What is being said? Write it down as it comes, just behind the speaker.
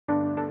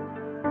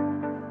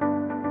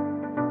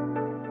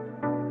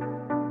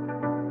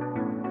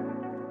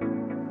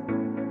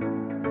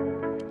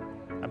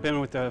I've been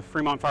with the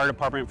Fremont Fire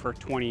Department for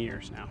 20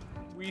 years now.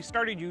 We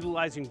started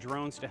utilizing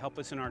drones to help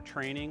us in our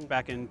training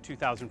back in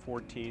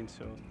 2014,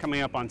 so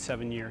coming up on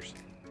 7 years.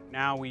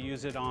 Now we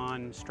use it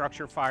on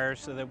structure fires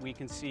so that we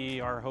can see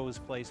our hose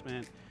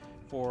placement,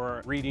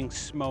 for reading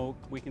smoke,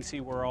 we can see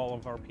where all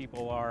of our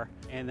people are,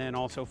 and then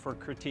also for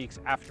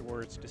critiques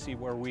afterwards to see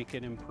where we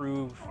can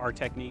improve our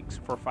techniques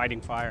for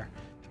fighting fire.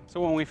 So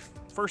when we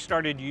first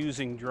started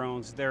using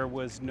drones, there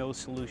was no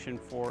solution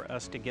for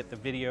us to get the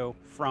video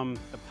from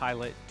the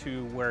pilot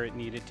to where it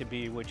needed to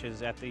be, which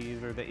is at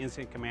either the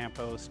incident command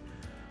post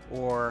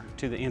or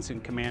to the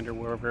incident commander,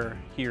 wherever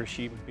he or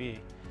she would be.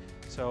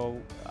 So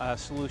a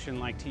solution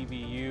like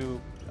TVU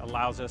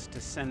allows us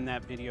to send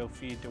that video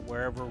feed to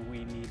wherever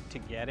we need to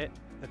get it.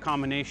 The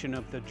combination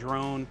of the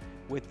drone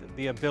with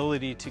the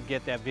ability to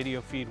get that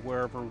video feed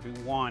wherever we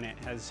want it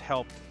has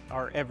helped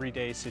our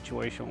everyday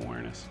situational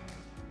awareness.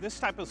 This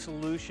type of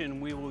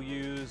solution we will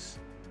use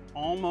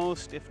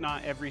almost, if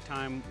not every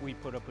time we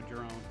put up a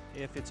drone.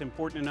 If it's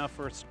important enough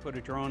for us to put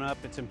a drone up,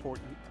 it's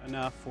important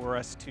enough for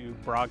us to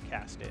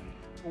broadcast it.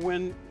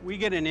 When we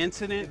get an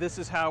incident, this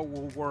is how it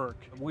will work.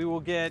 We will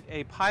get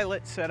a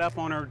pilot set up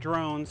on our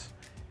drones,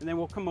 and then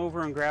we'll come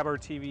over and grab our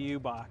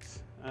TVU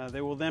box. They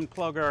will then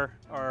plug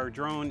our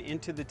drone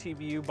into the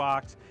TVU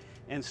box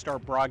and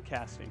start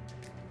broadcasting.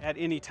 At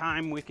any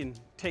time, we can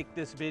take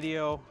this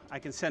video, I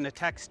can send a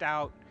text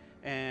out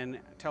and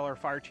tell our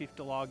fire chief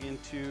to log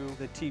into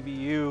the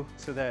TVU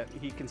so that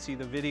he can see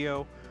the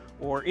video,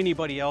 or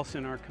anybody else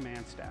in our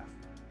command staff.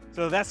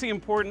 So that's the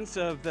importance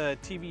of the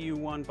TVU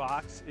One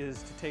box,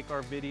 is to take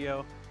our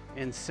video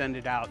and send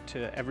it out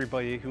to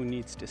everybody who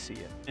needs to see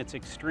it. It's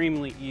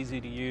extremely easy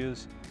to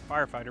use,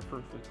 firefighter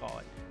proof we call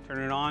it.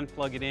 Turn it on,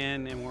 plug it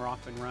in, and we're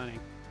off and running.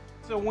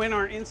 So when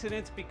our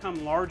incidents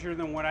become larger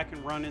than what I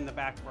can run in the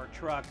back of our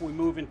truck, we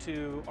move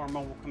into our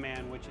mobile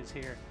command, which is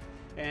here.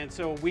 And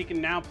so we can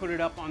now put it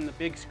up on the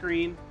big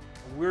screen.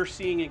 We're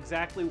seeing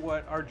exactly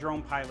what our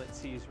drone pilot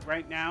sees.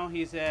 Right now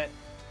he's at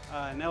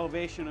an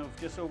elevation of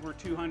just over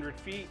 200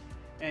 feet,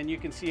 and you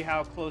can see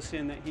how close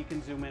in that he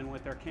can zoom in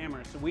with our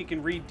camera. So we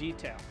can read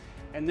detail.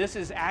 And this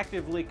is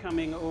actively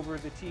coming over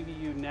the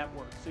TVU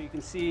network. So you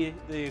can see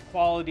the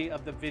quality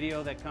of the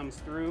video that comes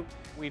through.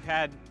 We've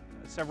had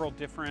several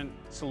different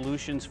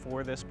solutions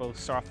for this, both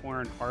software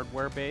and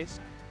hardware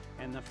based.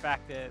 And the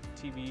fact that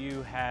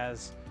TVU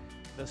has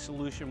the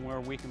solution where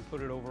we can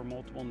put it over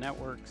multiple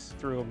networks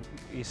through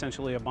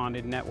essentially a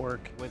bonded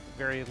network with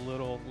very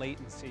little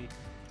latency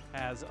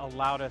has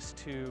allowed us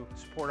to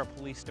support our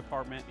police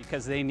department,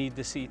 because they need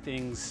to see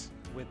things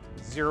with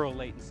zero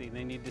latency.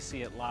 They need to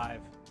see it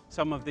live.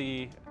 Some of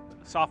the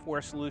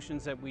software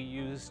solutions that we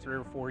used 3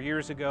 or 4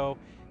 years ago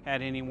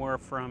had anywhere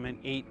from an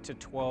 8 to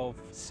 12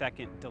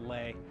 second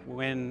delay.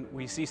 When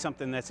we see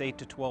something that's 8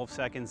 to 12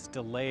 seconds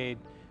delayed,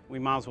 we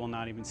might as well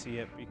not even see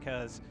it,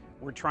 because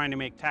we're trying to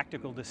make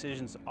tactical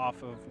decisions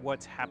off of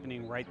what's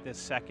happening right this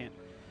second.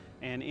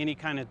 And any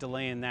kind of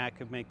delay in that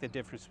could make the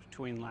difference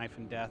between life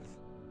and death.